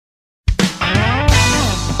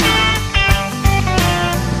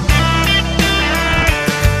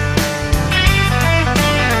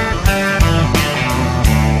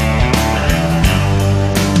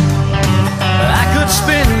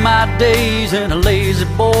days and a lazy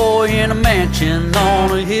boy in a mansion on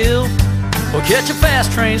a hill, or catch a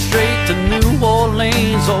fast train straight to New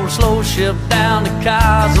Orleans, or a slow ship down to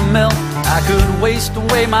Cozumel. I could waste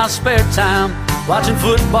away my spare time watching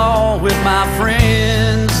football with my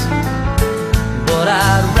friends, but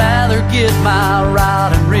I'd rather get my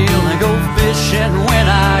rod and reel and go fishing when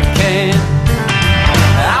I can.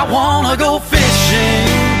 I wanna go fishing,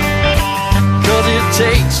 'cause it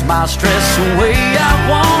takes my stress away. I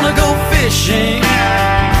wanna go fishing,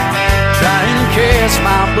 try and cast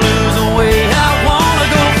my blues away. I wanna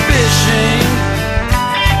go fishing,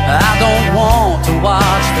 I don't want to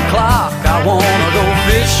watch the clock. I wanna go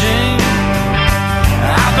fishing,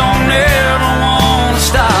 I don't ever wanna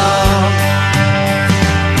stop.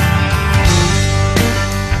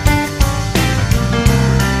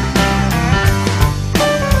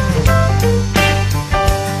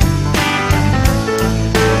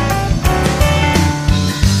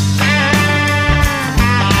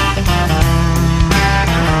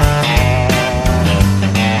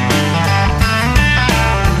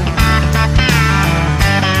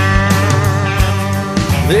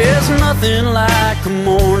 There's nothing like a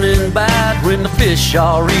morning bite when the fish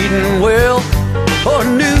are eating well, or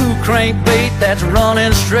a new crankbait that's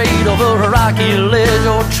running straight over a rocky ledge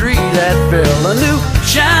or tree that fell. A new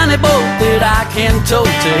shiny boat that I can tow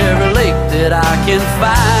to every lake that I can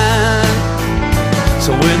find.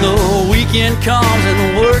 So when the weekend comes and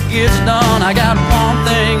the work gets done, I got one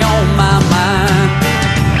thing on my mind.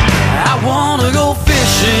 I wanna go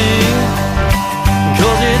fishing,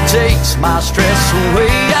 'cause it takes my stress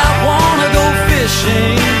away. I wanna go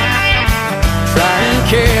fishing, try and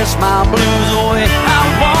cast my blues away. I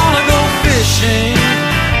wanna go fishing,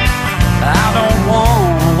 I don't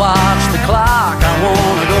wanna watch the clock. I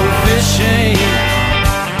wanna go fishing,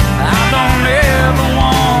 I don't ever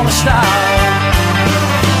wanna stop.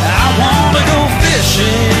 I wanna go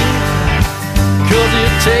fishing, 'cause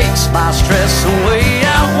it takes my stress away.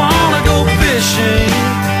 I wanna go fishing,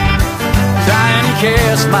 try and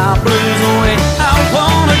cast my blues away. I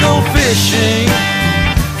wanna go fishing,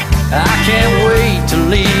 I can't wait to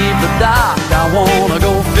leave the dock. I wanna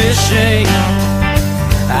go fishing,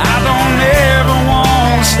 I don't ever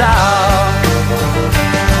wanna stop.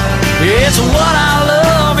 It's what I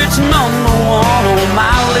love, it's number one on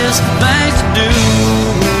my list of things to do.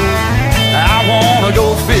 I wanna go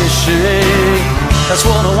fishing, that's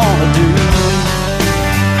what I wanna do.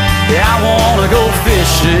 Yeah, I wanna go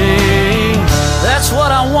fishing, that's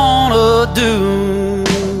what I wanna do.